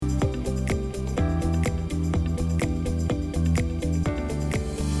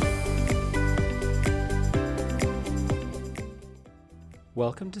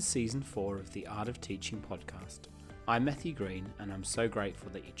Welcome to Season 4 of the Art of Teaching podcast. I'm Matthew Green and I'm so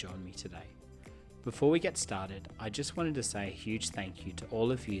grateful that you joined me today. Before we get started, I just wanted to say a huge thank you to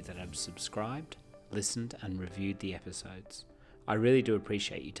all of you that have subscribed, listened and reviewed the episodes. I really do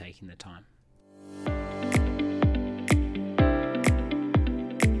appreciate you taking the time.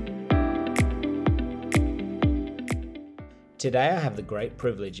 Today I have the great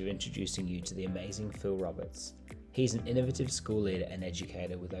privilege of introducing you to the amazing Phil Roberts. He's an innovative school leader and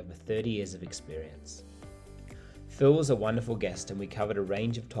educator with over 30 years of experience. Phil was a wonderful guest and we covered a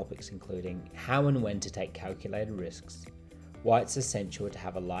range of topics including how and when to take calculated risks, why it's essential to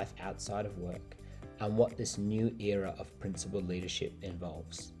have a life outside of work, and what this new era of principled leadership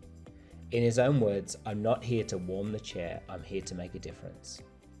involves. In his own words, I'm not here to warm the chair, I'm here to make a difference.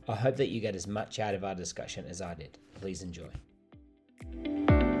 I hope that you get as much out of our discussion as I did. Please enjoy.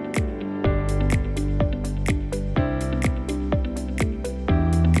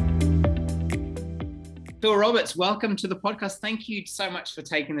 Phil Roberts, welcome to the podcast. Thank you so much for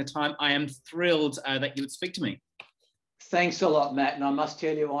taking the time. I am thrilled that you would speak to me. Thanks a lot, Matt. And I must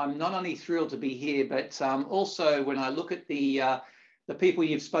tell you, I'm not only thrilled to be here, but also when I look at the people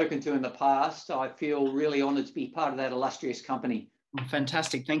you've spoken to in the past, I feel really honoured to be part of that illustrious company.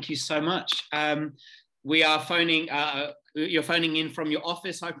 Fantastic. Thank you so much. We are phoning, you're phoning in from your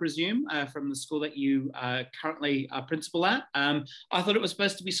office, I presume, from the school that you currently are principal at. I thought it was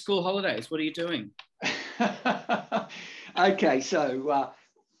supposed to be school holidays. What are you doing? Okay, so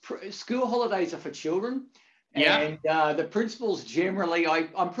school holidays are for children. Yeah. And the principals generally,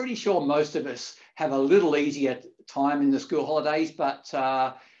 I'm pretty sure most of us have a little easier time in the school holidays, but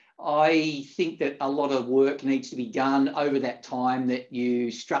I think that a lot of work needs to be done over that time that you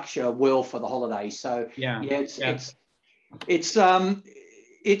structure well for the holidays. So it's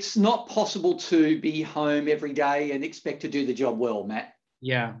not possible to be home every day and expect to do the job well, Matt.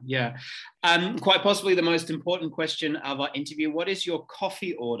 Yeah. Quite possibly the most important question of our interview. What is your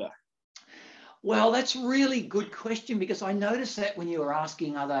coffee order? Well, that's a really good question because I noticed that when you were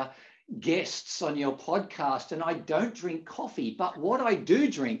asking other guests on your podcast, and I don't drink coffee, but what I do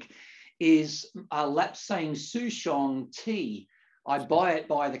drink is Lapsang Souchong tea. I buy it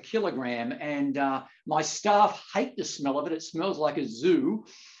by the kilogram, and my staff hate the smell of it. It smells like a zoo,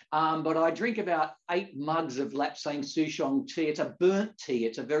 but I drink about 8 mugs of Lapsang Souchong tea. It's a burnt tea.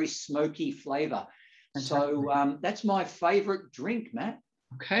 It's a very smoky flavour. So that's my favourite drink, Matt.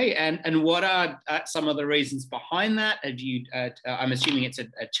 Okay, and what are some of the reasons behind that? Have you? I'm assuming it's a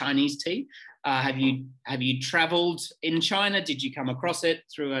Chinese tea. Have you travelled in China? Did you come across it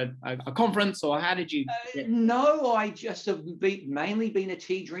through a conference, or how did you? No, I just have mainly been a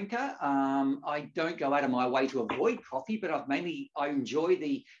tea drinker. I don't go out of my way to avoid coffee, but I enjoy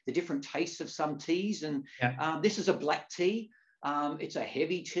the different tastes of some teas, and this is a black tea. It's a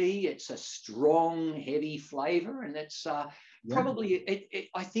heavy tea. It's a strong, heavy flavour, and it's. Probably,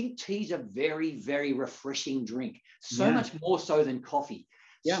 I think tea's a very, very refreshing drink, much more so than coffee.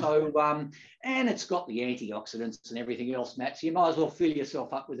 Yeah. So, and it's got the antioxidants and everything else, Matt, so you might as well fill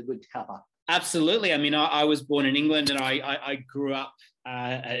yourself up with a good cuppa. Absolutely. I mean, I was born in England and I grew up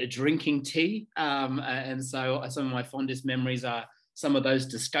drinking tea. And so some of my fondest memories are some of those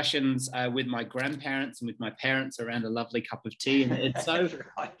discussions with my grandparents and with my parents around a lovely cup of tea. And it's so...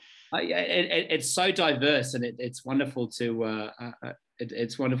 right. It's so diverse, and it's wonderful to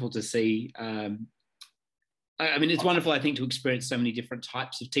it's wonderful to see. I mean, it's wonderful, I think, to experience so many different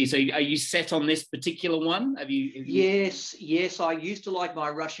types of tea. So, are you set on this particular one? Have you... Yes. I used to like my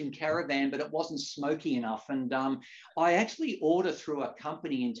Russian Caravan, but it wasn't smoky enough. And I actually order through a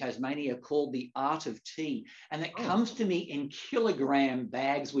company in Tasmania called The Art of Tea, and it comes to me in kilogram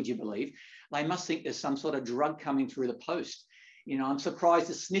bags. Would you believe? They must think there's some sort of drug coming through the post. You know, I'm surprised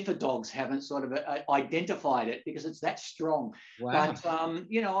the sniffer dogs haven't sort of identified it because it's that strong. Wow. But,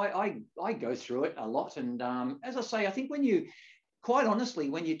 you know, I go through it a lot. And as I say, I think when you're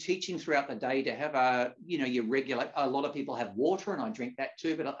teaching throughout the day to have your regular, a lot of people have water and I drink that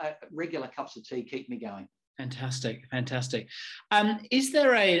too, but regular cups of tea keep me going. Fantastic. Is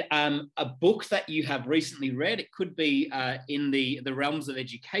there a book that you have recently read? It could be in the realms of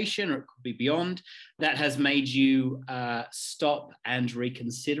education, or it could be beyond, that has made you stop and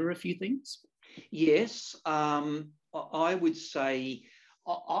reconsider a few things? Yes, I would say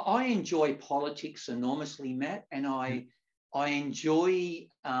I enjoy politics enormously, Matt, and I enjoy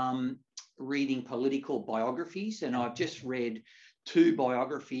reading political biographies, and I've just read 2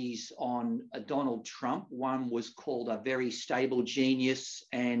 biographies on Donald Trump. One was called A Very Stable Genius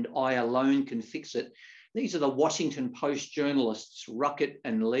and I Alone Can Fix It. These are the Washington Post journalists, Ruckett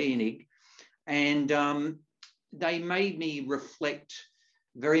and Leonig. And they made me reflect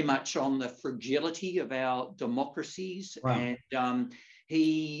very much on the fragility of our democracies. Wow. And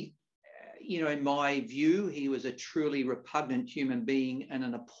he, in my view, he was a truly repugnant human being and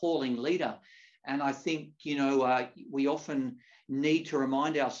an appalling leader. And I think, we often need to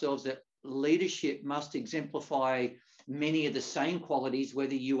remind ourselves that leadership must exemplify many of the same qualities,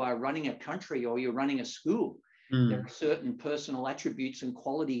 whether you are running a country or you're running a school. There are certain personal attributes and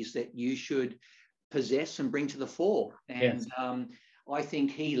qualities that you should possess and bring to the fore. And yes. I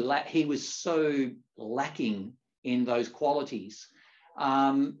think he was so lacking in those qualities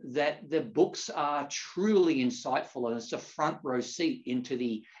that the books are truly insightful, and it's a front row seat into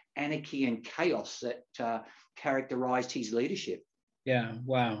the anarchy and chaos that characterized his leadership. Yeah,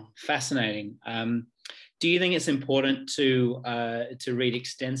 wow, fascinating. Do you think it's important to read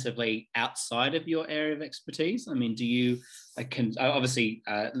extensively outside of your area of expertise? I mean, do you obviously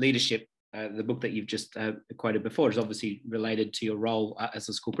leadership? The book that you've just quoted before is obviously related to your role as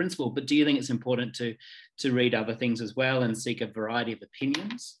a school principal, but do you think it's important to read other things as well and seek a variety of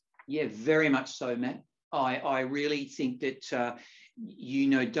opinions? Yeah, very much so, Matt. I really think that,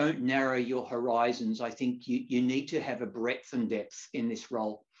 don't narrow your horizons. I think you need to have a breadth and depth in this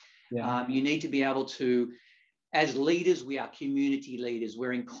role. Yeah. You need to be able to, as leaders, we are community leaders.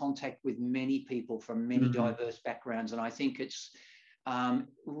 We're in contact with many people from many diverse backgrounds. And I think it's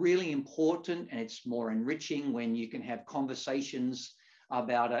really important, and it's more enriching when you can have conversations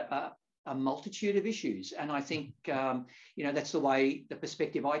about a multitude of issues. And I think, that's the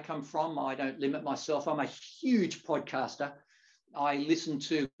perspective I come from. I don't limit myself. I'm a huge podcaster. I listen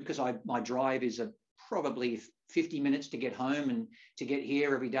to, because my drive is probably 50 minutes to get home and to get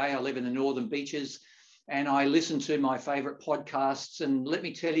here every day. I live in the Northern Beaches, and I listen to my favorite podcasts. And let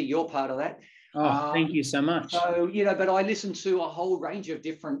me tell you, you're part of that. Oh, thank you so much. So, but I listen to a whole range of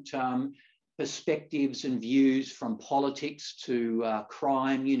different perspectives and views, from politics to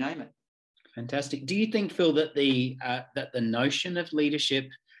crime, you name it. Fantastic. Do you think, Phil, that the notion of leadership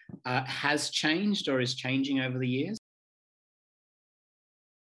has changed or is changing over the years?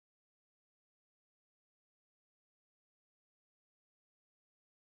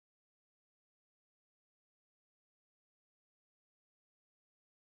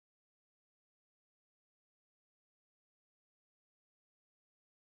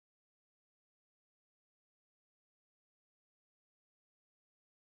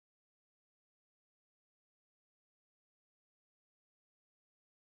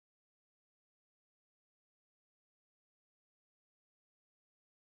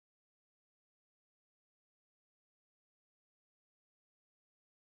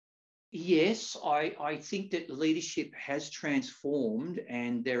 Yes, I think that leadership has transformed,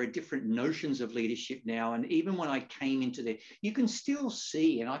 and there are different notions of leadership now. And even when I came into there, you can still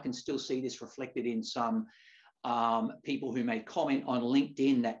see, and I can still see this reflected in some people who made comment on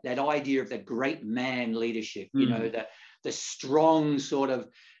LinkedIn, that idea of the great man leadership, the strong sort of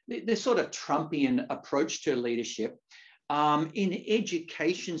Trumpian approach to leadership. In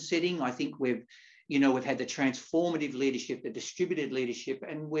education setting, I think we've had the transformative leadership, the distributed leadership,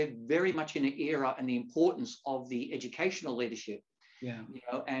 and we're very much in an era and the importance of the educational leadership. Yeah.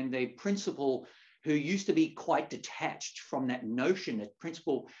 And the principal, who used to be quite detached from that notion, that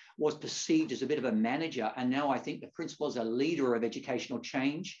principal was perceived as a bit of a manager, and now I think the principal is a leader of educational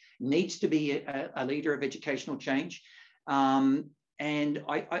change, needs to be a leader of educational change. And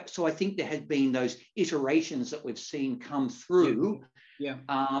so I think there has been those iterations that we've seen come through. Yeah.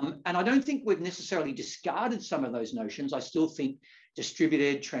 And I don't think we've necessarily discarded some of those notions. I still think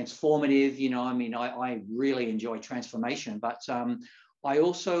distributed, transformative, I really enjoy transformation, but I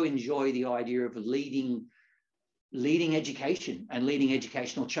also enjoy the idea of leading education and leading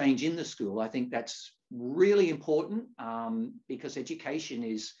educational change in the school. I think that's really important, because education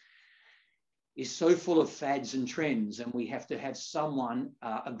is so full of fads and trends, and we have to have someone,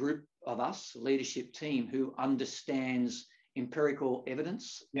 a group of us, leadership team, who understands empirical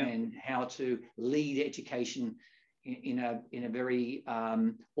evidence and how to lead education in a very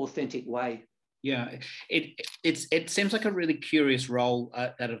authentic way. Yeah, it seems like a really curious role,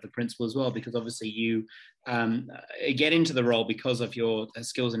 that of the principal as well, because obviously you get into the role because of your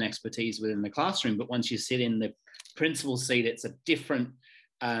skills and expertise within the classroom, but once you sit in the principal seat, it's a different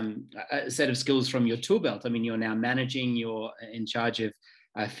set of skills from your tool belt. I mean, you're now managing, you're in charge of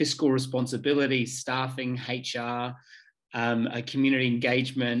fiscal responsibility, staffing, HR, community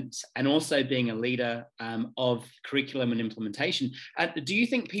engagement, and also being a leader of curriculum and implementation. Do you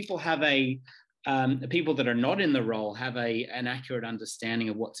think people have people that are not in the role have an accurate understanding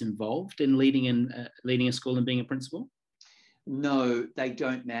of what's involved in leading a school and being a principal? No, they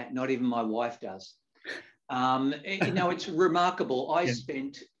don't, Matt. Not even my wife does. It's remarkable. I Yeah.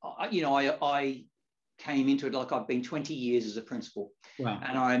 spent, I came into it like I've been 20 years as a principal. Wow.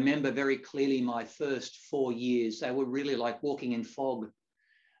 And I remember very clearly my first 4 years, they were really like walking in fog.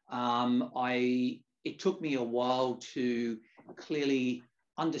 It took me a while to clearly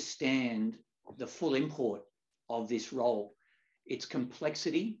understand the full import of this role, its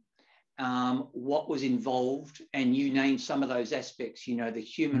complexity, what was involved, and you named some of those aspects, the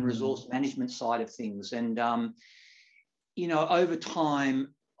human resource management side of things. And, over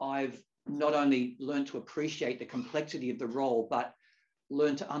time, I've not only learned to appreciate the complexity of the role, but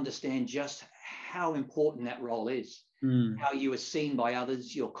learned to understand just how important that role is, how you are seen by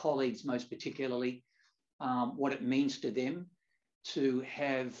others, your colleagues most particularly, what it means to them to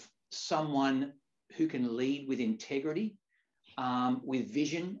have someone who can lead with integrity, with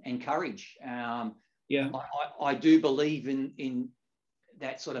vision and courage. I do believe in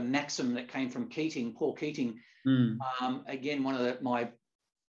that sort of maxim that came from Keating, Paul Keating. Again, one of my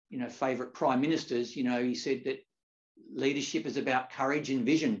favorite prime ministers. He said that leadership is about courage and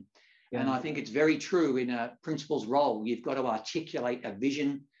vision. And I think it's very true in a principal's role. You've got to articulate a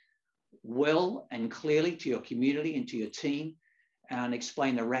vision well and clearly to your community and to your team, and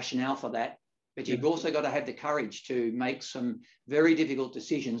explain the rationale for that. But you've also got to have the courage to make some very difficult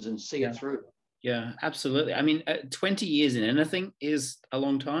decisions and see it through. Yeah, absolutely. I mean, 20 years in anything is a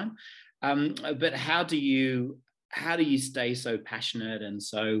long time. But how do you stay so passionate and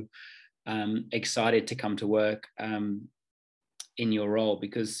so excited to come to work in your role?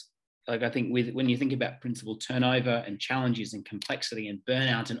 Because I think when you think about principal turnover and challenges and complexity and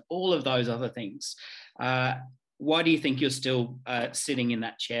burnout and all of those other things, why do you think you're still sitting in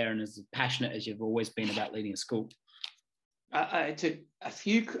that chair and as passionate as you've always been about leading a school? It's a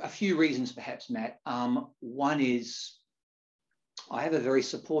few reasons, perhaps, Matt. One is I have a very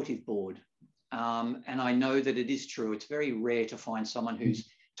supportive board, and I know that it is true. It's very rare to find someone who's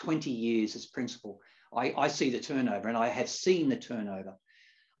 20 years as principal. I see the turnover, and I have seen the turnover.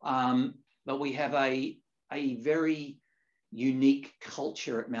 But we have a very unique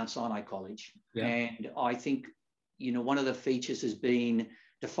culture at Mount Sinai College, and I think one of the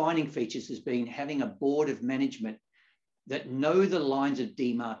defining features has been having a board of management that know the lines of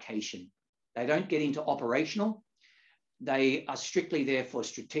demarcation. They don't get into operational. They are strictly there for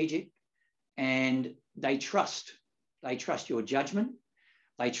strategic, and they trust your judgment.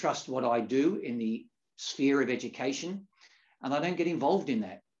 They trust what I do in the sphere of education, and I don't get involved in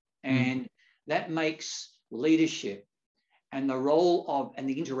that. And that makes leadership and the role and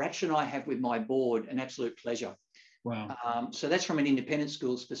the interaction I have with my board an absolute pleasure. Wow. So that's from an independent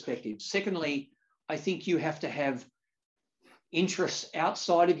school's perspective. Secondly, I think you have to have interests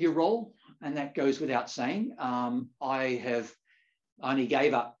outside of your role, and that goes without saying. I have only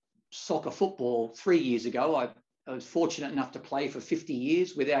gave up soccer football 3 years ago. I was fortunate enough to play for 50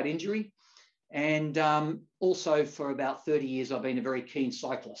 years without injury. And also for about 30 years, I've been a very keen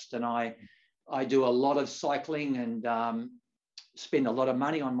cyclist, and I do a lot of cycling and spend a lot of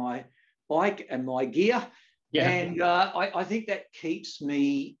money on my bike and my gear. And I think that keeps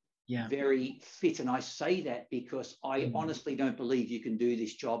me very fit. And I say that because I honestly don't believe you can do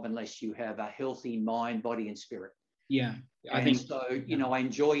this job unless you have a healthy mind, body, and spirit. I think so. I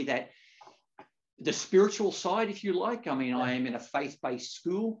enjoy that. The spiritual side, if you like. I mean, I am in a faith-based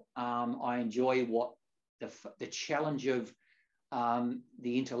school. I enjoy what the challenge of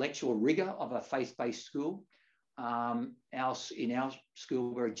the intellectual rigor of a faith-based school. In our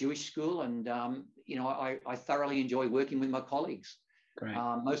school, we're a Jewish school, and I thoroughly enjoy working with my colleagues,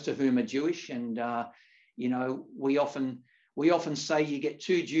 most of whom are Jewish. And we often say you get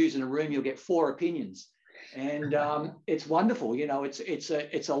 2 Jews in a room, you'll get 4 opinions. And it's wonderful.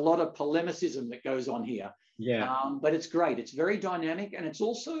 It's a lot of polemicism that goes on here. But it's great. It's very dynamic, and it's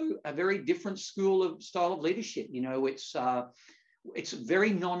also a very different style of leadership. It's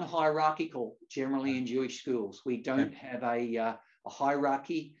very non-hierarchical generally in Jewish schools. We don't have a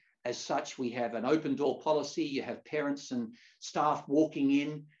hierarchy as such. We have an open door policy. You have parents and staff walking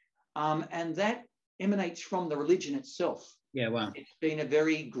in, and that emanates from the religion itself. It's been a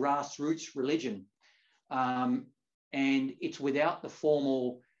very grassroots religion. And it's without the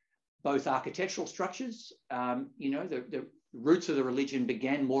formal, both architectural structures. The roots of the religion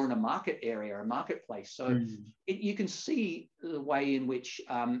began more in a market area, a marketplace. So you can see the way in which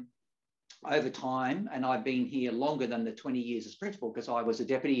over time, and I've been here longer than the 20 years as principal because I was a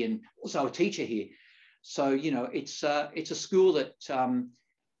deputy and also a teacher here. So, it's a school that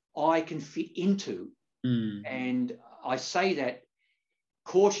I can fit into. And I say that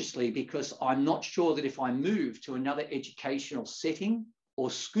cautiously because I'm not sure that if I move to another educational setting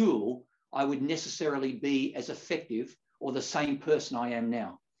or school, I would necessarily be as effective or the same person I am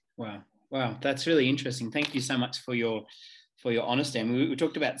now. Wow, that's really interesting. Thank you so much for your honesty. I mean, we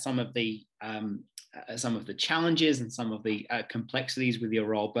talked about some of the challenges and some of the complexities with your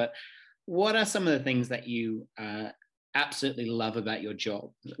role, but what are some of the things that you absolutely love about your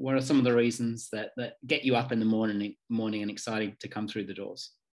job? What are some of the reasons that get you up in the morning and excited to come through the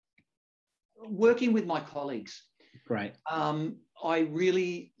doors? Working with my colleagues. Great. I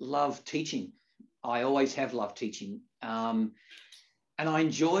really love teaching. I always have loved teaching. And I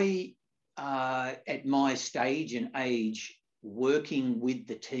enjoy, at my stage and age, working with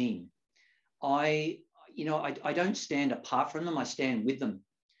the team. I don't stand apart from them. I stand with them.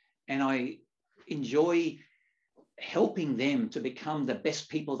 And I enjoy helping them to become the best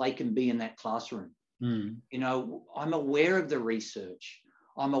people they can be in that classroom. You know, I'm aware of the research.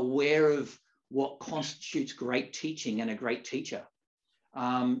 I'm aware of what constitutes great teaching and a great teacher.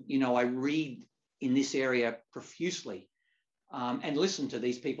 You know, I read in this area profusely and listen to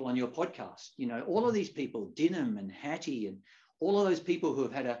these people on your podcast. You know, all of these people, Dinham and Hattie and all of those people who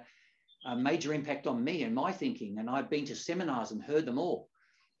have had a major impact on me and my thinking. And I've been to seminars and heard them all.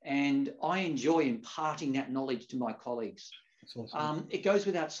 And I enjoy imparting that knowledge to my colleagues. That's awesome. It goes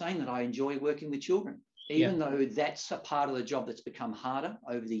without saying that I enjoy working with children, even though that's a part of the job that's become harder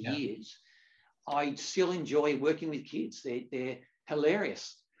over the years. I still enjoy working with kids. They're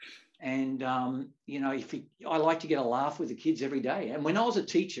hilarious. And, you know, I like to get a laugh with the kids every day. And when I was a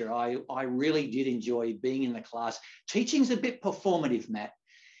teacher, I really did enjoy being in the class. Teaching's a bit performative, Matt.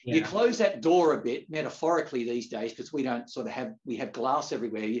 Yeah. You close that door a bit, metaphorically these days, because we don't sort of we have glass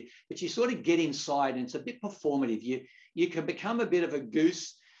everywhere, but you sort of get inside and it's a bit performative. You can become a bit of a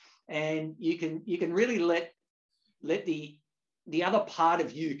goose, and you can really let the other part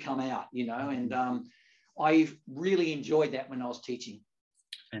of you come out, you know, and I've really enjoyed that when I was teaching.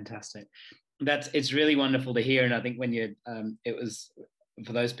 Fantastic. It's really wonderful to hear. And I think when it was,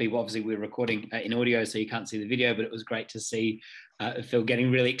 for those people, obviously we're recording in audio, so you can't see the video, but it was great to see Phil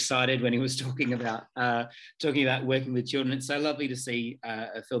getting really excited when he was talking about working with children. It's so lovely to see,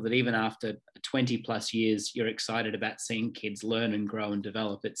 Phil, that even after 20 plus years, you're excited about seeing kids learn and grow and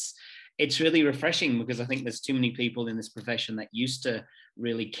develop. It's really refreshing, because I think there's too many people in this profession that used to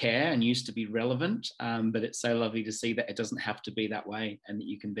really care and used to be relevant. But it's so lovely to see that it doesn't have to be that way, and that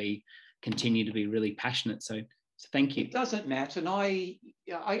you can continue to be really passionate. So thank you. It doesn't, Matt. And I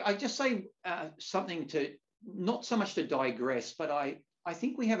just say something to, not so much to digress, but I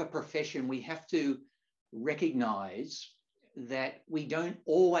think we have a profession. We have to recognize that we don't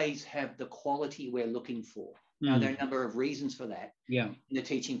always have the quality we're looking for. Now, there are a number of reasons for that. In the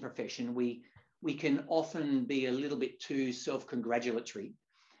teaching profession, we can often be a little bit too self-congratulatory,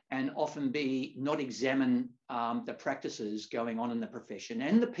 and often not examine the practices going on in the profession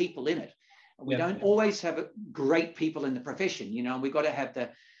and the people in it. We don't always have great people in the profession, you know, and we've got to have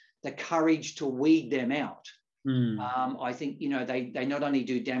the courage to weed them out. I think, you know, they not only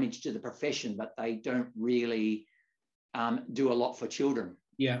do damage to the profession, but they don't really do a lot for children.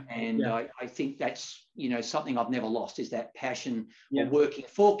 And I think that's, you know, something I've never lost, is that passion of working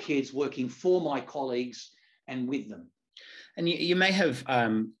for kids, working for my colleagues and with them. And you may have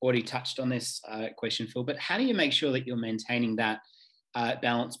already touched on this question, Phil, but how do you make sure that you're maintaining that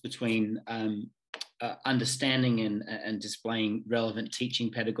balance between understanding and displaying relevant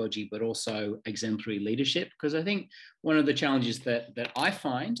teaching pedagogy, but also exemplary leadership? Because I think one of the challenges that I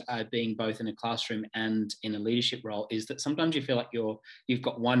find being both in a classroom and in a leadership role is that sometimes you feel like you've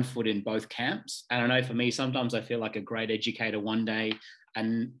got one foot in both camps. And I know for me, sometimes I feel like a great educator one day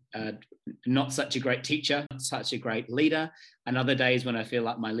and not such a great teacher, not such a great leader. And other days when I feel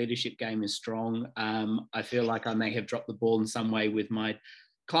like my leadership game is strong, I feel like I may have dropped the ball in some way with my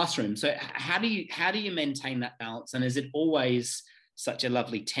classroom. So how do you maintain that balance? And is it always such a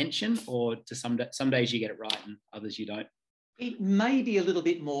lovely tension, or to some days you get it right and others you don't? It may be a little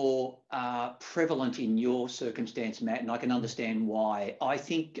bit more prevalent in your circumstance, Matt, and I can understand why. I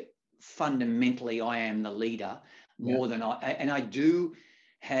think fundamentally I am the leader more than I do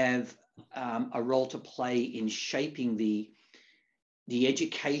have a role to play in shaping the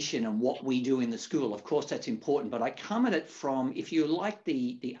education and what we do in the school. Of course, that's important, but I come at it from, if you like,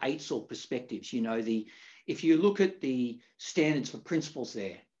 the AITSL perspectives, you know, if you look at the standards for principals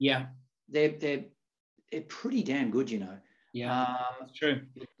there, they're pretty damn good, you know. That's true.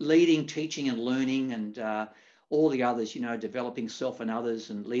 Leading, teaching and learning, and all the others, you know, developing self and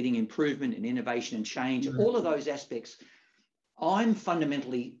others, and leading improvement and innovation and change, all of those aspects. I'm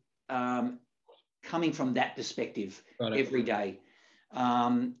fundamentally coming from that perspective every day.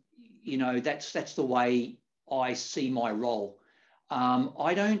 You know, that's the way I see my role.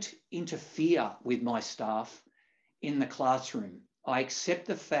 I don't interfere with my staff in the classroom. I accept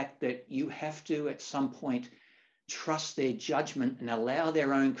the fact that you have to, at some point, trust their judgment and allow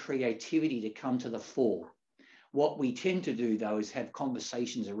their own creativity to come to the fore. What we tend to do, though, is have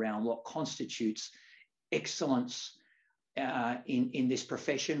conversations around what constitutes excellence in this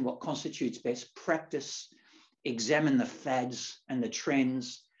profession, what constitutes best practice, examine the fads and the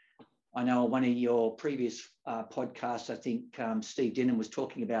trends. I know one of your previous podcasts, I think Steve Dinham was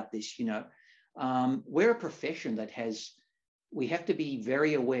talking about this, we're a profession that we have to be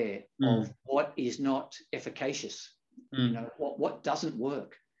very aware of what is not efficacious, what doesn't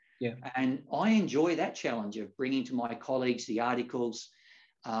work. Yeah. And I enjoy that challenge of bringing to my colleagues the articles,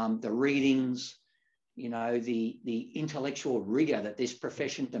 the readings, the intellectual rigor that this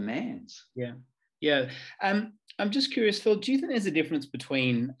profession demands. Yeah. Yeah. I'm just curious, Phil, do you think there's a difference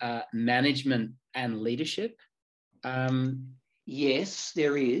between management and leadership? Yes,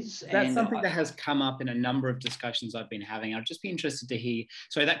 there is. That's something that has come up in a number of discussions I've been having. I'd just be interested to hear.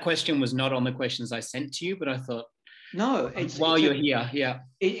 Sorry, that question was not on the questions I sent to you, but I thought, no, you're here, yeah.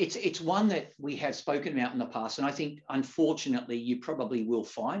 It's one that we have spoken about in the past. And I think, unfortunately, you probably will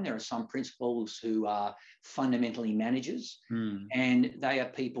find there are some principals who are fundamentally managers. And they are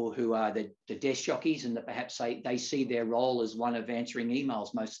people who are the desk jockeys, and that perhaps they see their role as one of answering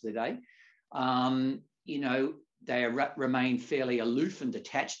emails most of the day. They remain fairly aloof and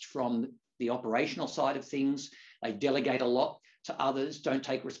detached from the operational side of things. They delegate a lot to others, don't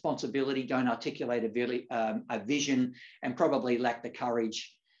take responsibility, don't articulate a vision, and probably lack the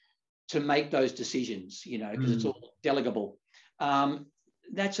courage to make those decisions, because it's all delegable.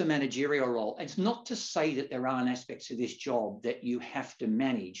 That's a managerial role. It's not to say that there aren't aspects of this job that you have to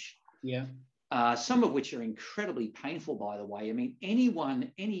manage. Yeah. Some of which are incredibly painful, by the way. I mean,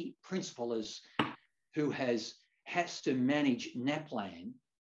 any principal who has to manage NAPLAN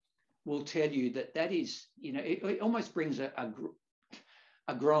will tell you that is, it almost brings a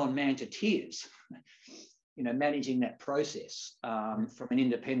grown man to tears, managing that process from an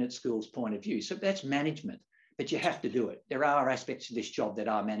independent school's point of view. So that's management, but you have to do it. There are aspects of this job that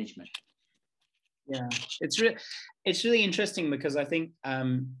are management. Yeah, it's really interesting, because I think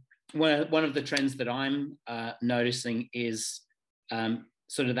one of the trends that I'm noticing is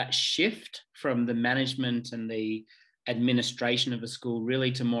sort of that shift from the management and the administration of a school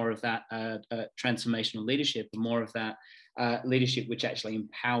really to more of that transformational leadership, and more of that leadership which actually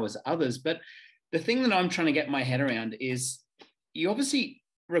empowers others. But the thing that I'm trying to get my head around is, you obviously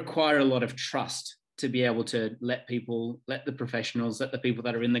require a lot of trust to be able to let the professionals, let the people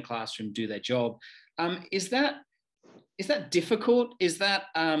that are in the classroom do their job. Is that difficult? Is that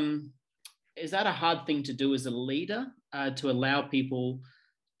a hard thing to do as a leader, to allow people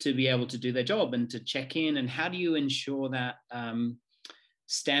to be able to do their job and to check in? And how do you ensure that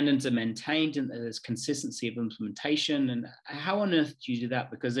standards are maintained and there's consistency of implementation? And how on earth do you do that?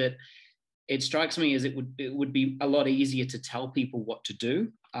 Because it strikes me as it would be a lot easier to tell people what to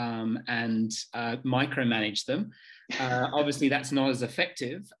do and micromanage them. Obviously, that's not as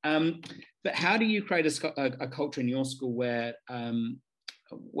effective. But how do you create a culture in your school where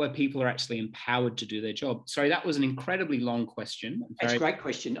people are actually empowered to do their job? Sorry, that was an incredibly long question. It's a great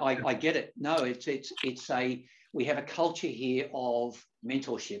question. I get it. No, we have a culture here of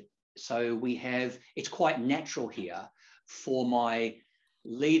mentorship. So it's quite natural here for my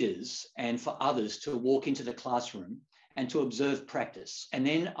leaders and for others to walk into the classroom and to observe practice, and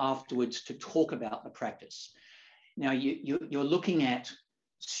then afterwards to talk about the practice. Now, you're looking at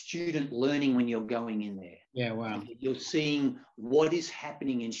student learning when you're going in there. Yeah, wow. You're seeing what is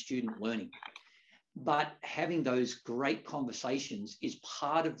happening in student learning. But having those great conversations is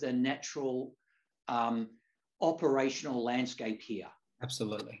part of the natural operational landscape here.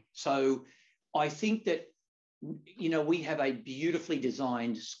 Absolutely. So I think that, we have a beautifully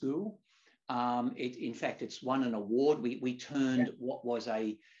designed school. In fact, it's won an award. We turned what was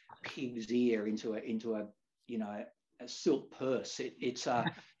a pig's ear into a silk purse.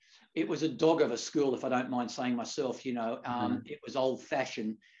 It was a dog of a school, if I don't mind saying myself. It was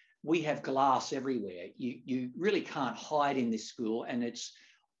old-fashioned. We have glass everywhere. You really can't hide in this school, and it's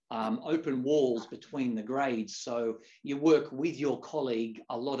open walls between the grades. So you work with your colleague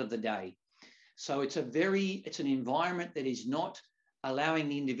a lot of the day. So it's an environment that is not allowing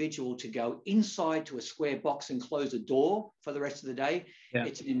the individual to go inside to a square box and close a door for the rest of the day. Yeah.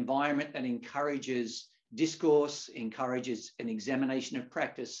 It's an environment that encourages discourse, encourages an examination of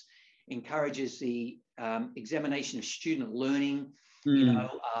practice, encourages the examination of student learning.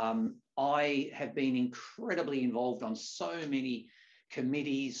 I have been incredibly involved on so many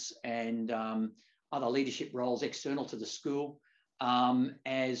committees and other leadership roles external to the school.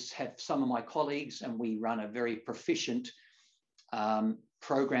 as have some of my colleagues, and we run a very proficient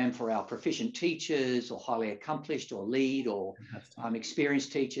program for our proficient teachers or highly accomplished or lead or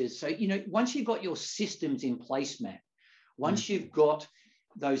experienced teachers. So, once you've got your systems in place, Matt, once you've got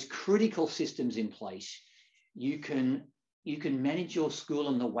those critical systems in place, you can manage your school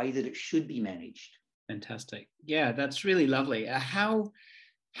in the way that it should be managed. Fantastic. Yeah, that's really lovely. How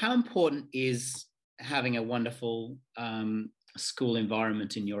important is having a wonderful school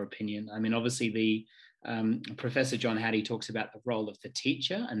environment, in your opinion? I mean, obviously the Professor John Hattie talks about the role of the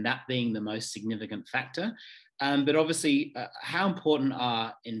teacher and that being the most significant factor. But obviously, how important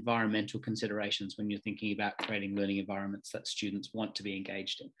are environmental considerations when you're thinking about creating learning environments that students want to be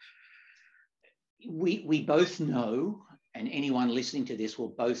engaged in? We both know, and anyone listening to this will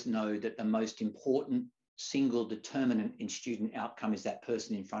both know, that the most important single determinant in student outcome is that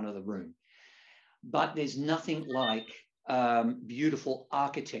person in front of the room. But there's nothing like beautiful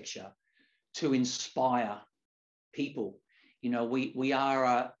architecture to inspire people. We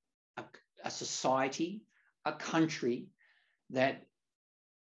are a society, a country that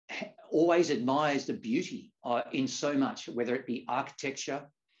always admires the beauty in so much, whether it be architecture,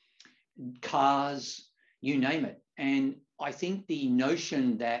 cars, you name it. And I think the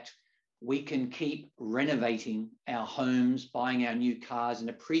notion that we can keep renovating our homes, buying our new cars, and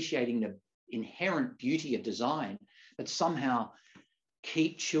appreciating the inherent beauty of design, but somehow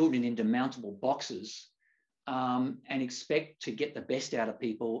keep children into mountable boxes and expect to get the best out of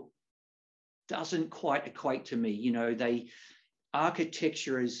people doesn't quite equate to me.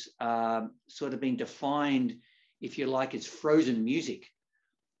 Architecture is sort of been defined, if you like, as frozen music.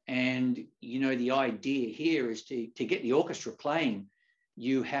 And, the idea here is to get the orchestra playing,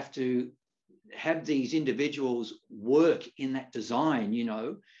 you have to have these individuals work in that design.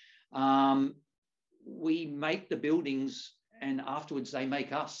 We make the buildings and afterwards they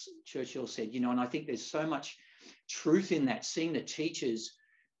make us, Churchill said, and I think there's so much truth in that, seeing the teachers.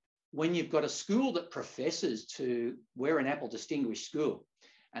 When you've got a school that professes to, we're an Apple Distinguished School,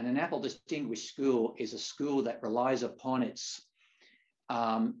 and an Apple Distinguished School is a school that relies upon its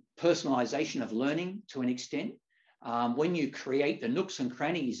personalisation of learning to an extent. When you create the nooks and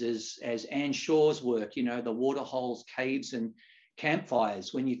crannies, as Anne Shaw's work, the water holes, caves and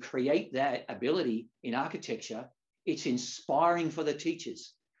campfires, when you create that ability in architecture, it's inspiring for the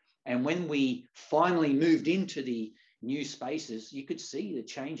teachers. And when we finally moved into the new spaces, you could see the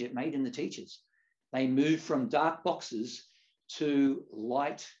change it made in the teachers. They moved from dark boxes to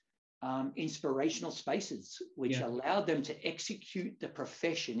light, inspirational spaces, which allowed them to execute the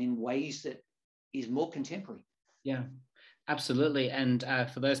profession in ways that is more contemporary. Yeah, absolutely. And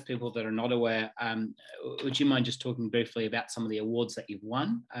for those people that are not aware, would you mind just talking briefly about some of the awards that you've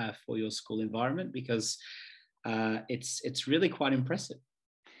won for your school environment? Because it's really quite impressive.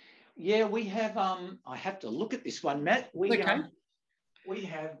 Yeah, we have. I have to look at this one, Matt. We have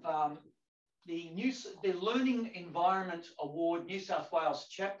the Learning Environment Award New South Wales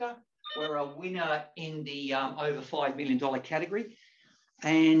chapter. We're a winner in the over $5 million category,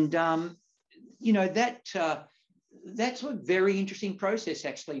 and that's a very interesting process,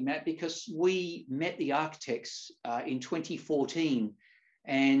 actually, Matt, because we met the architects in 2014,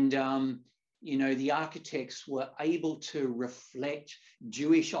 and the architects were able to reflect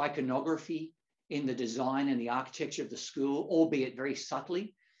Jewish iconography in the design and the architecture of the school, albeit very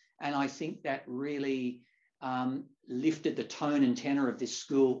subtly. And I think that really lifted the tone and tenor of this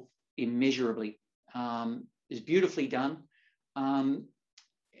school immeasurably. It's beautifully done. And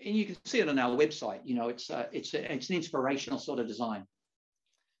you can see it on our website. It's an inspirational sort of design.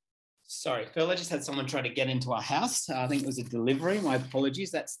 Sorry, Phil, I just had someone try to get into our house. I think it was a delivery. My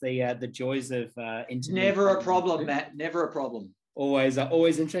apologies. That's the joys of internet. Never a problem, Matt. Never a problem. Always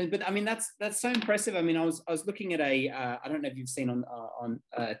interesting. But I mean, that's so impressive. I mean, I was looking at I don't know if you've seen on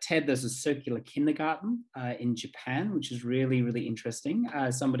TED. There's a circular kindergarten in Japan, which is really, really interesting.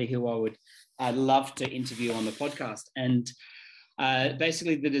 Somebody who I'd love to interview on the podcast. And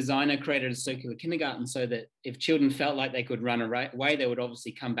basically, the designer created a circular kindergarten so that if children felt like they could run away, they would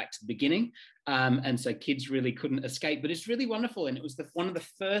obviously come back to the beginning. And so kids really couldn't escape. But it's really wonderful. And it was one of the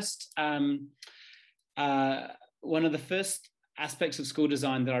first aspects of school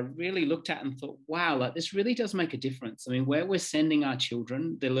design that I really looked at and thought, wow, like this really does make a difference. I mean, where we're sending our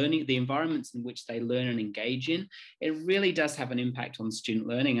children, the environments in which they learn and engage in, it really does have an impact on student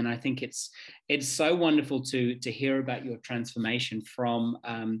learning. And I think it's so wonderful to hear about your transformation from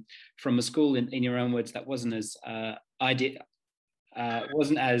a school, in your own words, that wasn't as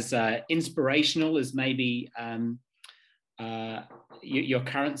inspirational as maybe your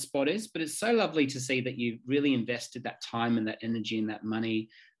current spot is, but it's so lovely to see that you've really invested that time and that energy and that money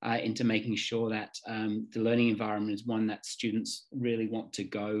into making sure that the learning environment is one that students really want to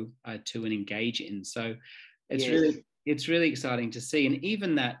go to and engage in. So it's really exciting to see. And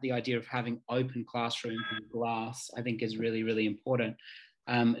even that, the idea of having open classrooms and glass, I think is really, really important.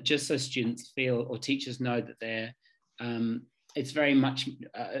 Just so students feel, or teachers know that they're, it's very much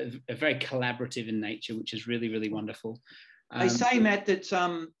a very collaborative in nature, which is really, really wonderful. They say, Matt, that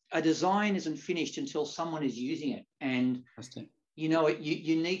a design isn't finished until someone is using it. And, you know,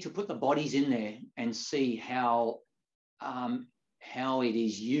 you need to put the bodies in there and see how it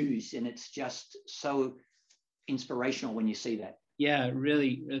is used. And it's just so inspirational when you see that. Yeah,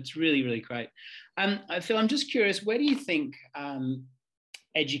 really, it's really, really great. Phil, I'm just curious, where do you think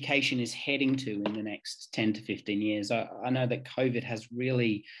education is heading to in the next 10 to 15 years? I know that COVID has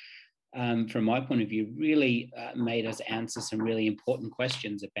really, from my point of view, really made us answer some really important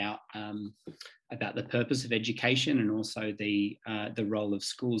questions about the purpose of education and also the role of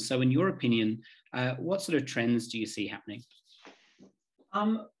schools. So in your opinion, what sort of trends do you see happening?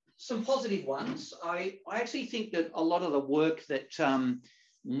 Some positive ones. I actually think that a lot of the work that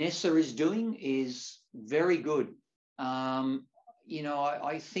NESA is doing is very good. You know,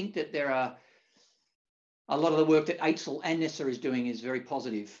 I think that there are a lot of the work that AITSL and NESA is doing is very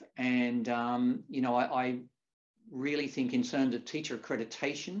positive. And, you know, I really think in terms of teacher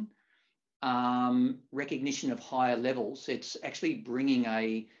accreditation, recognition of higher levels, it's actually bringing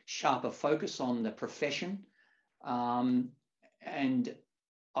a sharper focus on the profession. And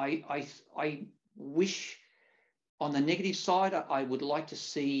I wish, on the negative side, I would like to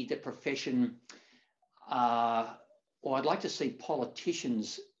see the profession, or I'd like to see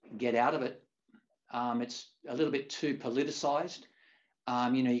politicians get out of it. It's a little bit too politicized.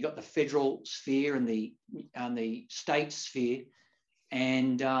 You know, you've got the federal sphere and the state sphere.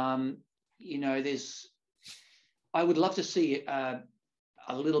 And, you know, I would love to see a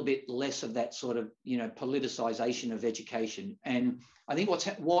little bit less of that sort of, you know, politicization of education. And I think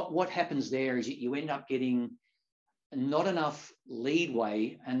what happens there is that you end up getting not enough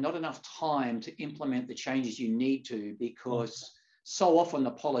leadway and not enough time to implement the changes you need to, because so often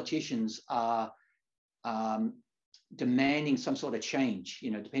the politicians are demanding some sort of change, you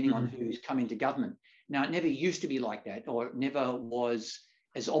know, depending on who's come into government. Now, it never used to be like that, or it never was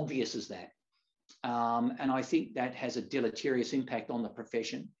as obvious as that. And I think that has a deleterious impact on the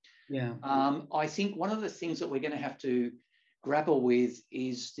profession. Yeah. I think one of the things that we're going to have to grapple with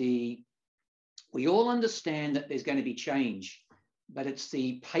is we all understand that there's going to be change, but it's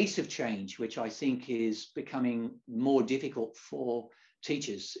the pace of change which I think is becoming more difficult for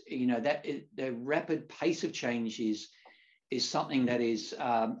teachers. You know, that the rapid pace of change is something that is,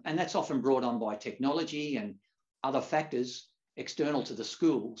 and that's often brought on by technology and other factors external to the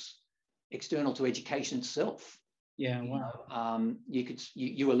schools, external to education itself. Yeah, wow.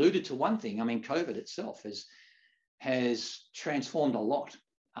 You alluded to one thing. I mean, COVID itself has transformed a lot.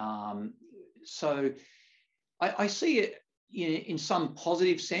 So I see it in some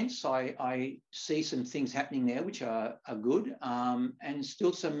positive sense. I see some things happening there which are good, and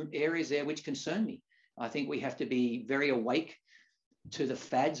still some areas there which concern me. I think we have to be very awake to the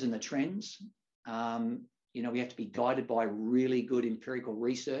fads and the trends. You know, we have to be guided by really good empirical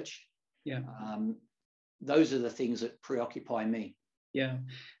research. Yeah. Those are the things that preoccupy me. Yeah.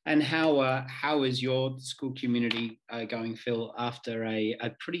 And how is your school community going, Phil, after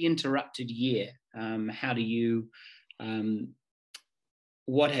a pretty interrupted year? How do you,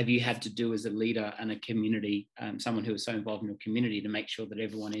 what have you had to do as a leader and a community, someone who is so involved in your community, to make sure that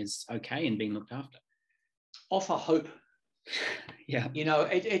everyone is okay and being looked after? Offer hope. Yeah. You know,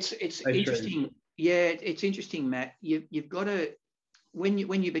 it's so interesting. True. Yeah, it's interesting, Matt. You've got to, when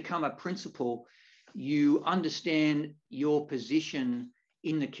you become a principal, you understand your position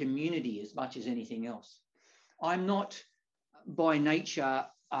in the community as much as anything else. I'm not by nature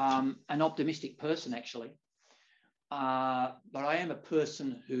an optimistic person, actually, but I am a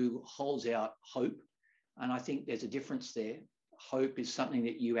person who holds out hope, and I think there's a difference there. Hope is something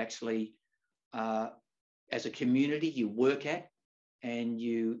that you actually, as a community, you work at, and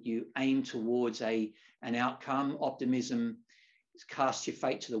you aim towards an outcome. Optimism casts your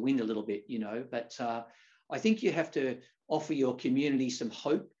fate to the wind a little bit, you know, but I think you have to offer your community some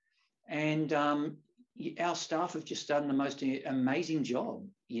hope. And our staff have just done the most amazing job.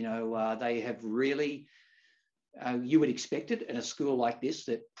 You know, they have really, you would expect it in a school like this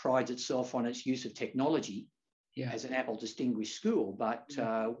that prides itself on its use of technology, as an Apple distinguished school, but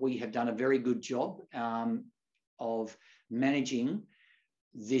we have done a very good job of managing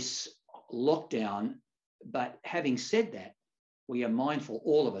this lockdown But having said that, we are mindful,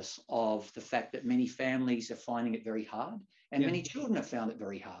 all of us, of the fact that many families are finding it very hard, and many children have found it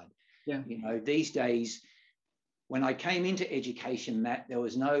very hard. Yeah. You know, these days, when I came into education, Matt, there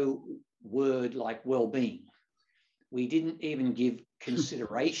was no word like well-being. We didn't even give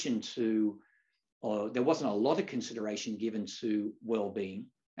consideration to, or there wasn't a lot of consideration given to well-being.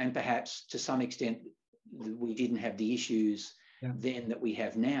 And perhaps to some extent, we didn't have the issues then that we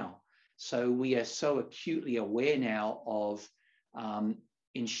have now. So we are so acutely aware now of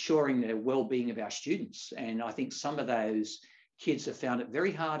ensuring the well-being of our students. And I think some of those kids have found it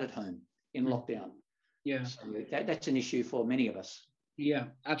very hard at home in lockdown. Yeah. So that's an issue for many of us. Yeah,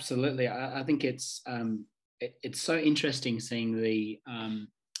 absolutely. I think it's so interesting seeing the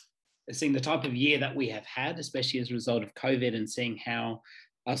type of year that we have had, especially as a result of COVID, and seeing how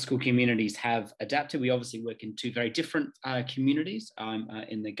our school communities have adapted. We obviously work in two very different communities. I'm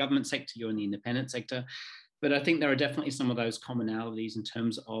in the government sector, you're in the independent sector. But I think there are definitely some of those commonalities in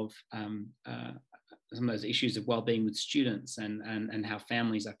terms of some of those issues of well-being with students and how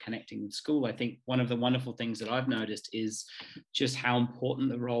families are connecting with school. I think one of the wonderful things that I've noticed is just how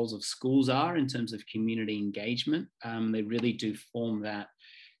important the roles of schools are in terms of community engagement. They really do form that,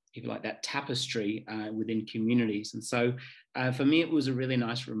 if you like, that tapestry within communities. And so for me, it was a really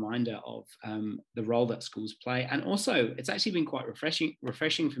nice reminder of the role that schools play. And also, it's actually been quite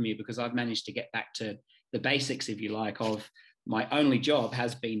refreshing for me, because I've managed to get back to the basics, if you like, of my only job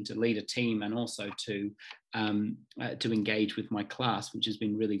has been to lead a team and also to engage with my class, which has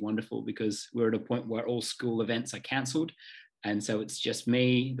been really wonderful, because we're at a point where all school events are cancelled. And so it's just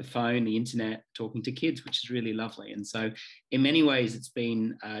me, the phone, the internet, talking to kids, which is really lovely. And so in many ways, it's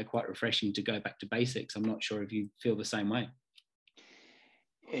been quite refreshing to go back to basics. I'm not sure if you feel the same way.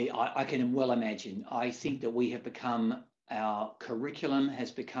 I can well imagine. I think that our curriculum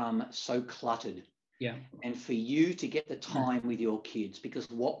has become so cluttered. Yeah. And for you to get the time with your kids, because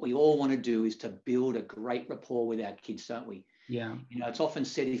what we all want to do is to build a great rapport with our kids, don't we? Yeah. You know, it's often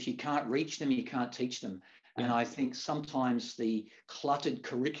said, if you can't reach them, you can't teach them. Yeah. And I think sometimes the cluttered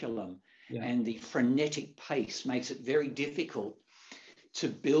curriculum and the frenetic pace makes it very difficult to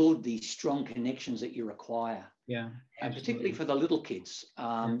build the strong connections that you require. Yeah. And particularly for the little kids.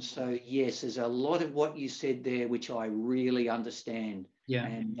 So yes, there's a lot of what you said there, which I really understand. Yeah.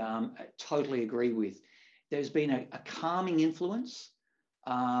 And I totally agree with. There's been a calming influence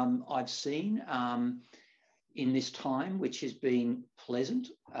I've seen in this time, which has been pleasant.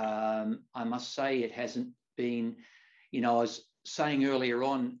 I must say it hasn't been, you know, I was saying earlier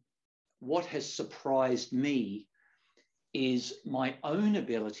on, what has surprised me is my own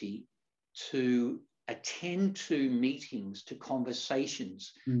ability to attend to meetings, to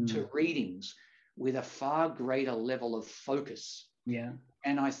conversations, to readings with a far greater level of focus. Yeah.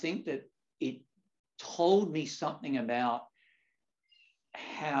 And I think that it told me something about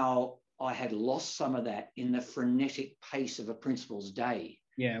how I had lost some of that in the frenetic pace of a principal's day.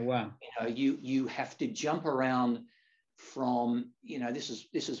 Yeah, wow. You know, you have to jump around from, you know, this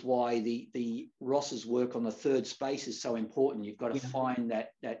is why the Ross's work on the third space is so important. You've got to find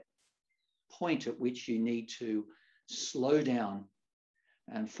that point at which you need to slow down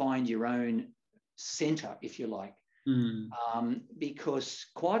and find your own center, if you like. Because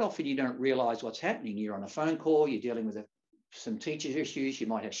quite often you don't realize what's happening. You're on a phone call, you're dealing with some teacher's issues, you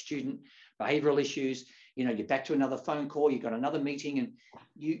might have student behavioral issues, you know, you're back to another phone call, you've got another meeting, and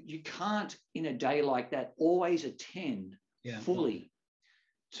you can't, in a day like that, always attend fully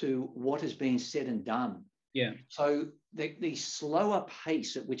to what has been said and done. Yeah. So the slower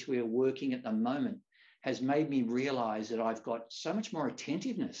pace at which we are working at the moment has made me realize that I've got so much more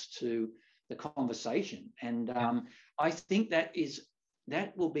attentiveness to the conversation. And I think that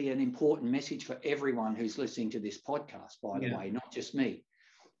will be an important message for everyone who's listening to this podcast, by the way, not just me.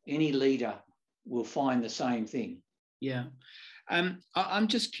 Any leader will find the same thing. Yeah. I'm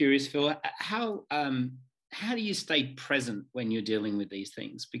just curious, Phil, how do you stay present when you're dealing with these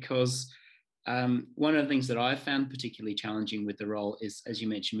things? Because one of the things that I've found particularly challenging with the role is, as you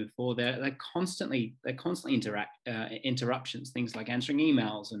mentioned before, they're constantly interruptions, things like answering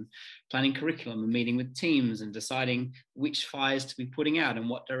emails and planning curriculum and meeting with teams and deciding which fires to be putting out and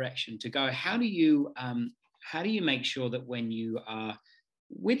what direction to go. How do you make sure that when you are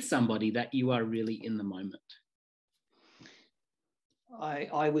with somebody that you are really in the moment?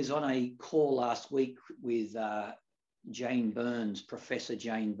 I was on a call last week with Jane Burns, Professor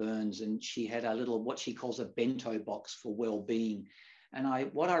Jane Burns, and she had a little, what she calls a bento box for well-being.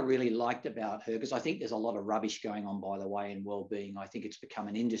 And what I really liked about her, because I think there's a lot of rubbish going on, by the way, in well-being. I think it's become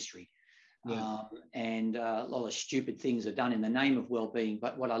an industry. And a lot of stupid things are done in the name of well-being.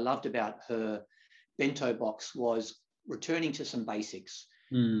 But what I loved about her bento box was returning to some basics,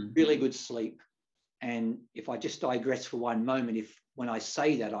 Mm. really good sleep. And if I just digress for one moment, when I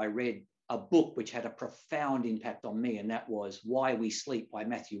say that, I read a book which had a profound impact on me, and that was Why We Sleep by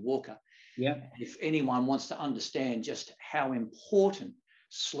Matthew Walker. Yeah. If anyone wants to understand just how important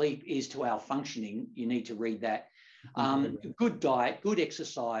sleep is to our functioning, you need to read that. Good diet, good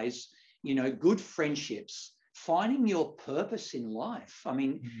exercise, good friendships, finding your purpose in life. I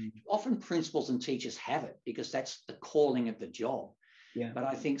mean, often principals and teachers have it because that's the calling of the job. Yeah. But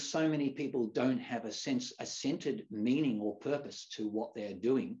I think so many people don't have a centered meaning or purpose to what they're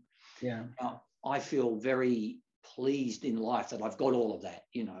doing. Yeah. Now, I feel very pleased in life that I've got all of that,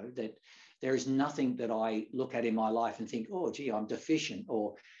 that there is nothing that I look at in my life and think, oh, gee, I'm deficient,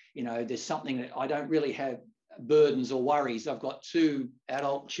 or, there's something that I don't really have burdens or worries. I've got 2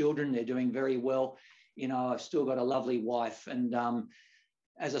 adult children. They're doing very well. I've still got a lovely wife. And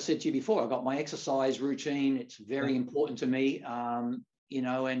as I said to you before, I've got my exercise routine. It's very important to me,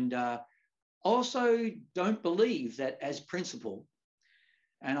 and also don't believe that as principal.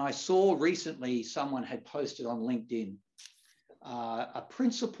 And I saw recently someone had posted on LinkedIn a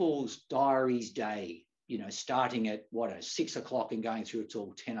principal's diaries day, starting at 6 o'clock and going through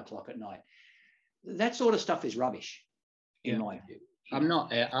till 10 o'clock at night. That sort of stuff is rubbish, in my view. I'm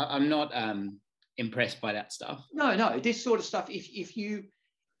not impressed by that stuff. No, this sort of stuff. If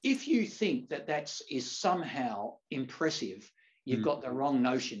you think that is somehow impressive, you've got the wrong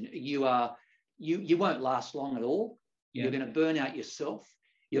notion. You won't last long at all. Yeah. You're going to burn out yourself.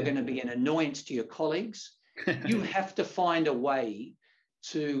 You're going to be an annoyance to your colleagues. You have to find a way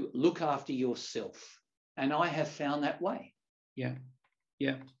to look after yourself. And I have found that way. Yeah.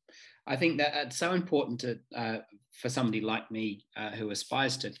 Yeah. I think that it's so important for somebody like me who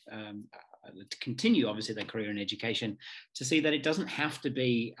aspires to continue, obviously, their career in education, to see that it doesn't have to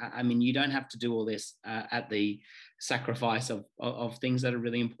be, you don't have to do all this at the sacrifice of things that are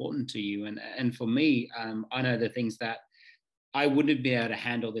really important to you. And for me, I know the things that I wouldn't be able to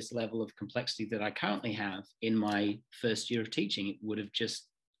handle this level of complexity that I currently have in my first year of teaching. It would have just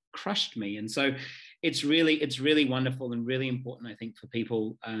crushed me. And so it's really wonderful and really important, I think, for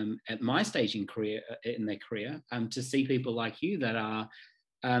people at my stage in their career, to see people like you that are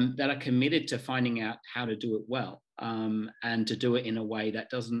committed to finding out how to do it well, and to do it in a way that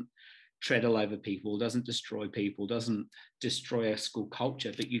doesn't tread all over people, doesn't destroy people, doesn't destroy a school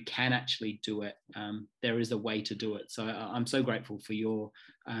culture, but you can actually do it. There is a way to do it. So I'm so grateful for your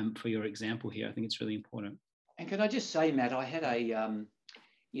example here. I think it's really important. And can I just say, Matt, I had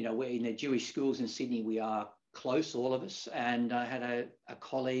we're in the Jewish schools in Sydney, we are close, all of us. And I had a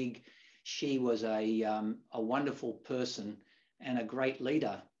colleague. She was a wonderful person and a great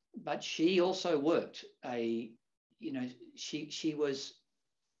leader, but she also worked she was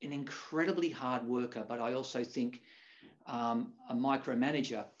an incredibly hard worker, but I also think a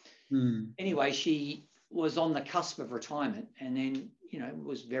micromanager. Anyway, she was on the cusp of retirement and then,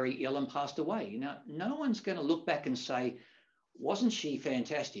 was very ill and passed away. No one's going to look back and say, wasn't she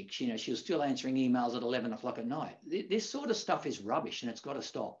fantastic? She was still answering emails at 11 o'clock at night. This sort of stuff is rubbish and it's got to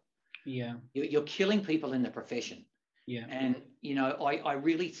stop. Yeah. You're killing people in the profession. Yeah. And, I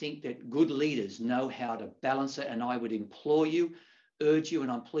really think that good leaders know how to balance it. And I would implore you, urge you,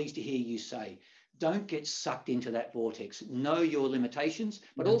 and I'm pleased to hear you say, don't get sucked into that vortex. Know your limitations,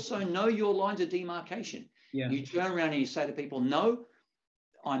 but also know your lines of demarcation. Yeah. You turn around and you say to people, no,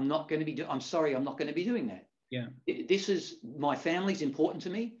 I'm not going to be, I'm sorry, I'm not going to be doing that. Yeah. This is, my family's important to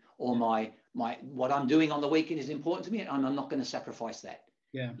me, or my what I'm doing on the weekend is important to me, and I'm not going to sacrifice that.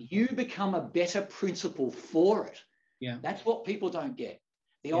 Yeah. You become a better principal for it. Yeah. That's what people don't get.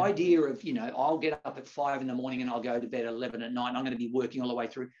 The idea of, I'll get up at 5 a.m. and I'll go to bed at 11 at night. And I'm going to be working all the way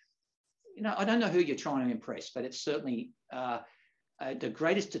through. I don't know who you're trying to impress, but it's certainly the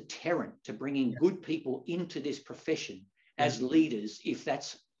greatest deterrent to bringing good people into this profession as leaders, if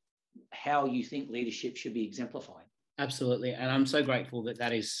that's how you think leadership should be exemplified. Absolutely. And I'm so grateful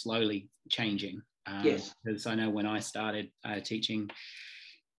that is slowly changing. Yes. Because I know when I started teaching,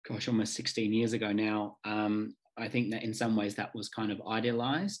 almost 16 years ago now, I think that in some ways that was kind of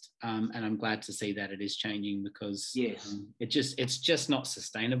idealized, and I'm glad to see that it is changing, because it's just not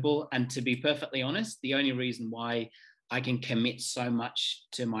sustainable. And to be perfectly honest, the only reason why I can commit so much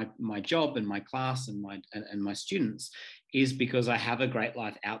to my job and my class and my students is because I have a great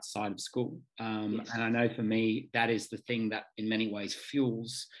life outside of school. And I know for me, that is the thing that in many ways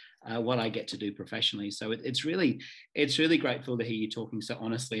fuels what I get to do professionally. So it's really grateful to hear you talking so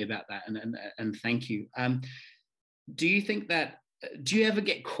honestly about that, and thank you. Do you think that do you ever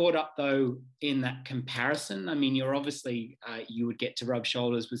get caught up though in that comparison? I mean, you're obviously, you would get to rub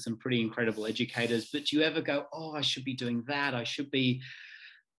shoulders with some pretty incredible educators, but do you ever go, oh, I should be doing that. I should be,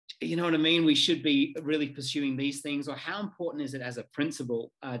 you know what I mean? We should be really pursuing these things. Or how important is it as a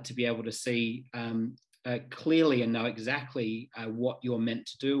principal to be able to see clearly and know exactly what you're meant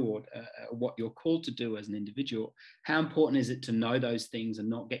to do, or what you're called to do as an individual? How important is it to know those things and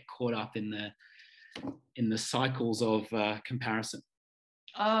not get caught up in the cycles of comparison?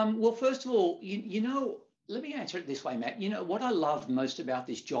 Well, first of all, let me answer it this way, Matt. What I love most about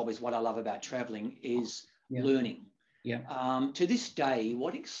this job is what I love about traveling is learning. Yeah. To this day,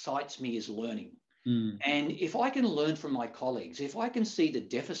 what excites me is learning. Mm. And if I can learn from my colleagues, if I can see the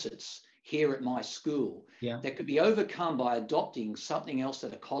deficits here at my school that could be overcome by adopting something else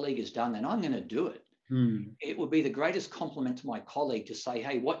that a colleague has done, then I'm going to do it. Mm. It would be the greatest compliment to my colleague to say,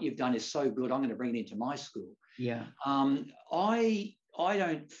 hey, what you've done is so good, I'm going to bring it into my school. Yeah. I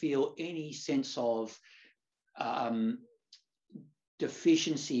don't feel any sense of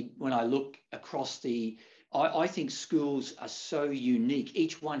deficiency when I look across I think schools are so unique.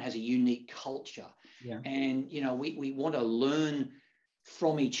 Each one has a unique culture. Yeah. And, we want to learn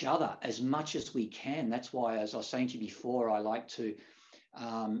from each other as much as we can. That's why, as I was saying to you before, I like to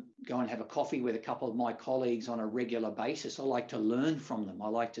go and have a coffee with a couple of my colleagues on a regular basis. I like to learn from them. I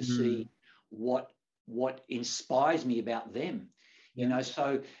like to see what inspires me about them.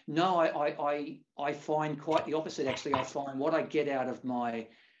 So no, I find quite the opposite. Actually, I find what I get out of my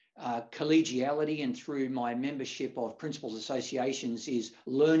collegiality and through my membership of principals associations is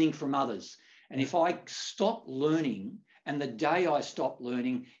learning from others. And if I stop learning, and the day I stop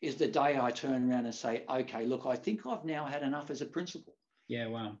learning is the day I turn around and say, okay, look, I think I've now had enough as a principal. Yeah.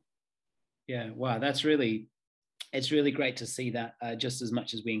 Wow. Yeah. Wow. It's really great to see that. Just as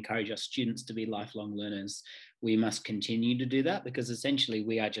much as we encourage our students to be lifelong learners, we must continue to do that, because essentially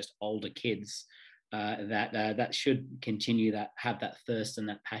we are just older kids that should continue have that thirst and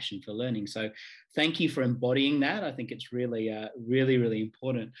that passion for learning. So thank you for embodying that. I think it's really, really, really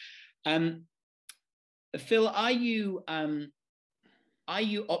important. Phil, are you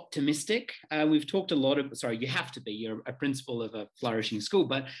optimistic? We've talked a lot you have to be, you're a principal of a flourishing school,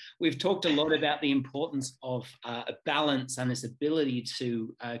 but we've talked a lot about the importance of a balance and this ability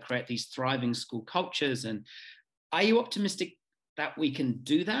to create these thriving school cultures. And are you optimistic that we can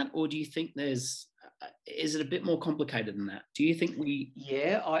do that? Or do you think is it a bit more complicated than that? Do you think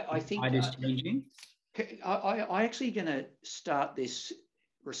I think it is changing? I actually going to start this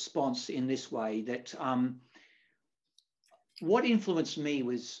response in this way, that what influenced me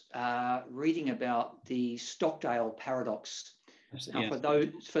was reading about the Stockdale paradox. Now,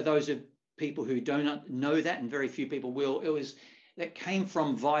 for those of people who do not know that, and very few people will, that came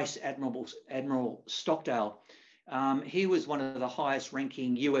from Vice Admiral Stockdale. He was one of the highest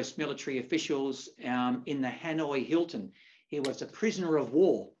ranking US military officials in the Hanoi Hilton. He was a prisoner of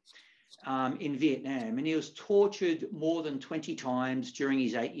war in Vietnam, and he was tortured more than 20 times during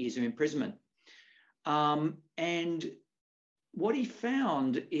his 8 years of imprisonment. And what he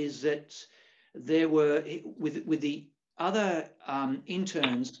found is that there were, with the other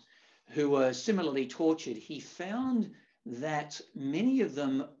interns who were similarly tortured, he found that many of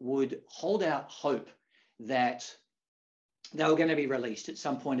them would hold out hope that they were going to be released at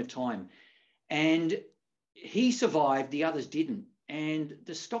some point of time. And he survived, the others didn't. And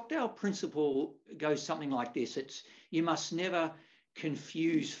the Stockdale principle goes something like this. You must never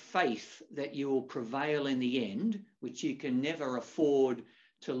confuse faith that you will prevail in the end, which you can never afford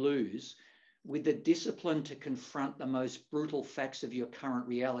to lose, with the discipline to confront the most brutal facts of your current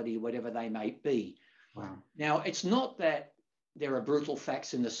reality, whatever they may be. Wow. Now, it's not that there are brutal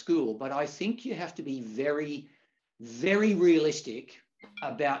facts in the school, but I think you have to be very, very realistic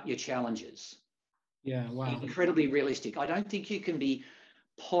about your challenges. Yeah, wow. Incredibly realistic. I don't think you can be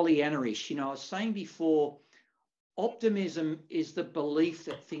Pollyanna-ish. I was saying before, optimism is the belief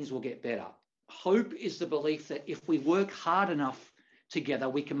that things will get better. Hope is the belief that if we work hard enough together,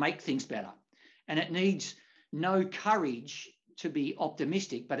 we can make things better. And it needs no courage to be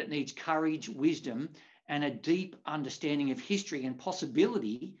optimistic, but it needs courage, wisdom, and a deep understanding of history and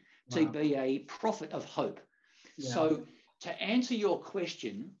possibility to be a prophet of hope. Yeah. So to answer your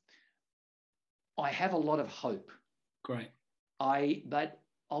question, I have a lot of hope. Great. But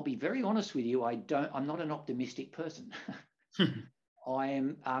I'll be very honest with you. I'm not an optimistic person. I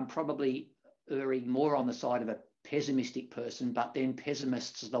am probably erring more on the side of a pessimistic person, but then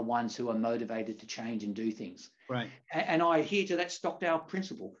pessimists are the ones who are motivated to change and do things. Right. And I adhere to that Stockdale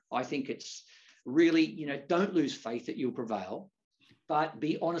principle. I think it's really, don't lose faith that you'll prevail, but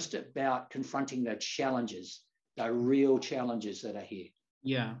be honest about confronting the challenges So real challenges that are here.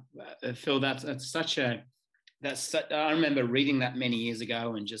 Yeah, Phil, that's such a I remember reading that many years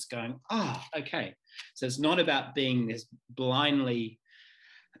ago and just going, oh, okay. So it's not about being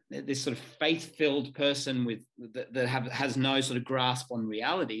this sort of faith-filled person that has no sort of grasp on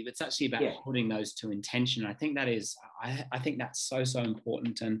reality, but it's actually about putting those to intention. I think that's so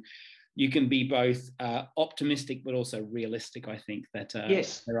important. And you can be both optimistic but also realistic. I think that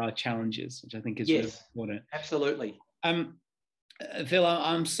there are challenges, which I think is really important. Absolutely. Phil,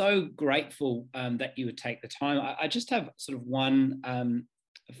 I'm so grateful that you would take the time. I just have sort of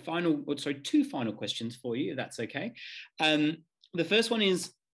two final questions for you, if that's okay. The first one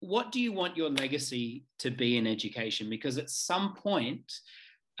is, what do you want your legacy to be in education? Because at some point,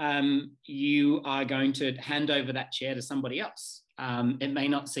 you are going to hand over that chair to somebody else. It may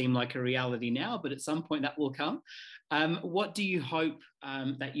not seem like a reality now, but at some point that will come. What do you hope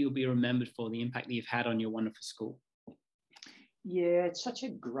that you'll be remembered for, the impact that you've had on your wonderful school? Yeah, it's such a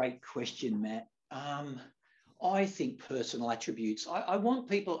great question, Matt. I think personal attributes. I want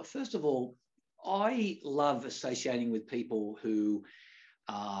people, first of all, I love associating with people who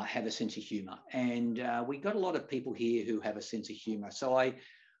have a sense of humour. And we got a lot of people here who have a sense of humour. So I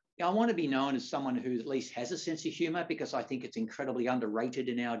want to be known as someone who at least has a sense of humour, because I think it's incredibly underrated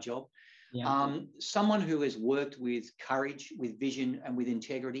in our job. Yeah. Someone who has worked with courage, with vision, and with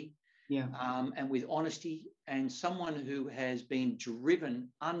integrity. Yeah. And with honesty, and someone who has been driven,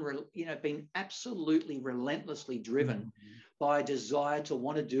 been absolutely relentlessly driven by a desire to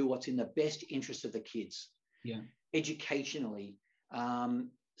want to do what's in the best interest of the kids. Yeah. Educationally,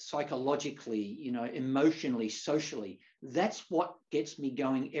 psychologically, emotionally, socially. That's what gets me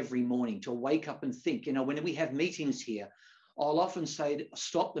going every morning, to wake up and think. When we have meetings here, I'll often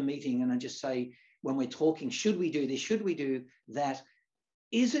stop the meeting and I just say, when we're talking, should we do this? Should we do that?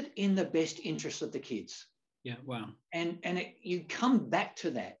 Is it in the best interest of the kids? Yeah, wow. And you come back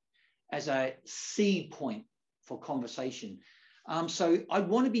to that as a seed point for conversation. So I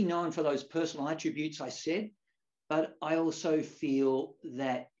want to be known for those personal attributes I said, but I also feel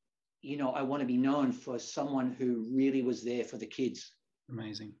that, I want to be known for someone who really was there for the kids.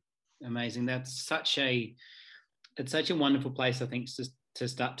 Amazing. That's such a wonderful place, I think, to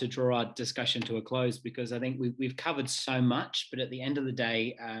start to draw our discussion to a close, because I think we've covered so much, but at the end of the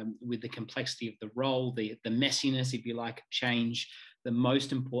day, with the complexity of the role, the messiness, if you like, change, the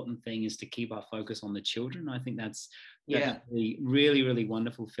most important thing is to keep our focus on the children. I think that's really, really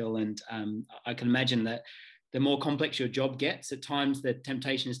wonderful, Phil. And I can imagine that the more complex your job gets, at times the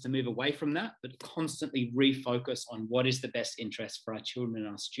temptation is to move away from that, but constantly refocus on what is the best interest for our children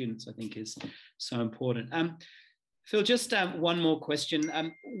and our students, I think is so important. Phil, just one more question.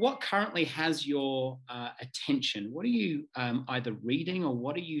 What currently has your attention? What are you either reading, or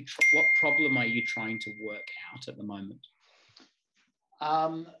what problem are you trying to work out at the moment?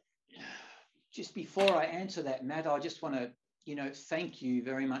 Just before I answer that, Matt, I just want to, thank you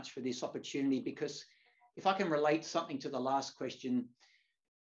very much for this opportunity, because if I can relate something to the last question,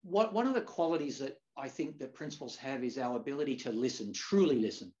 one of the qualities that I think that principals have is our ability to listen, truly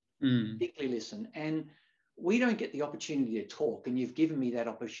listen, deeply listen. And we don't get the opportunity to talk, and you've given me that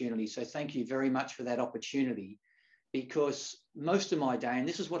opportunity. So thank you very much for that opportunity, because most of my day, and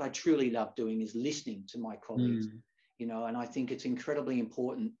this is what I truly love doing, is listening to my colleagues, and I think it's incredibly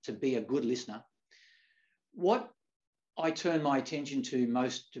important to be a good listener. What I turn my attention to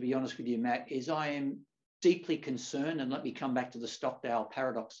most, to be honest with you, Matt, is I am deeply concerned, and let me come back to the Stockdale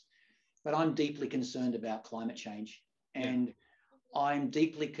paradox, but I'm deeply concerned about climate change. And I'm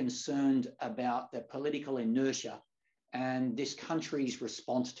deeply concerned about the political inertia and this country's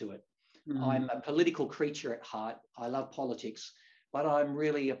response to it. I'm a political creature at heart. I love politics, but I'm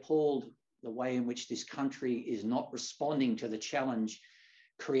really appalled the way in which this country is not responding to the challenge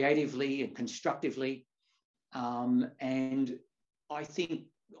creatively and constructively. And I think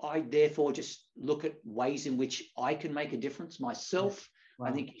I therefore just look at ways in which I can make a difference myself. Wow.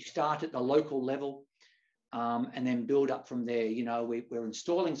 I think you start at the local level. And then build up from there. We're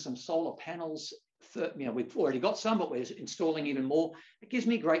installing some solar panels. We've already got some, but we're installing even more. It gives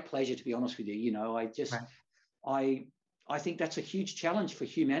me great pleasure, to be honest with you. I think that's a huge challenge for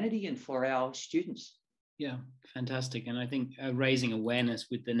humanity and for our students. Yeah, fantastic. And I think raising awareness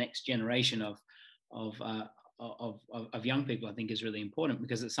with the next generation of young people, I think, is really important,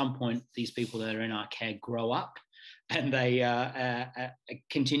 because at some point these people that are in our care grow up and they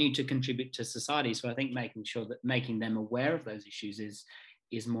continue to contribute to society. So I think making sure that making them aware of those issues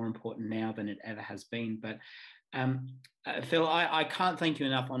is more important now than it ever has been. But Phil, I can't thank you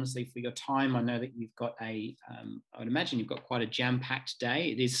enough, honestly, for your time. I know that you've got I would imagine you've got quite a jam-packed day.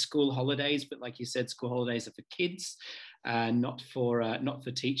 It is school holidays, but like you said, school holidays are for kids, not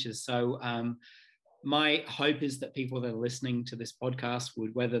for teachers. So my hope is that people that are listening to this podcast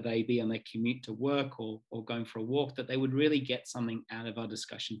would, whether they be on their commute to work or going for a walk, that they would really get something out of our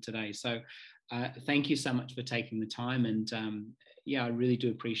discussion today. So thank you so much for taking the time. And I really do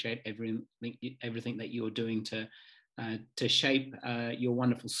appreciate everything that you're doing to shape your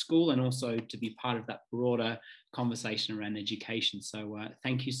wonderful school, and also to be part of that broader conversation around education. So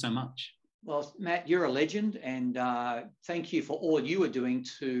thank you so much. Well, Matt, you're a legend, and thank you for all you are doing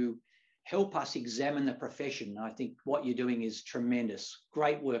to help us examine the profession. I think what you're doing is tremendous.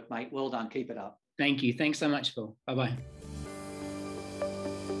 Great work, mate. Well done. Keep it up. Thank you. Thanks so much, Phil. Bye-bye.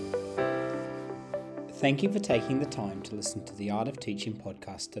 Thank you for taking the time to listen to the Art of Teaching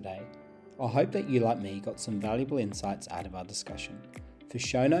podcast today. I hope that you, like me, got some valuable insights out of our discussion. For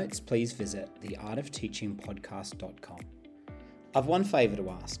show notes, please visit theartofteachingpodcast.com. I've one favour to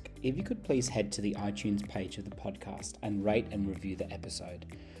ask. If you could please head to the iTunes page of the podcast and rate and review the episode.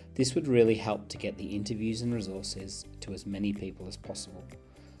 This would really help to get the interviews and resources to as many people as possible.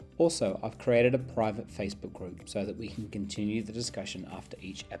 Also, I've created a private Facebook group so that we can continue the discussion after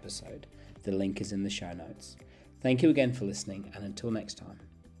each episode. The link is in the show notes. Thank you again for listening, and until next time.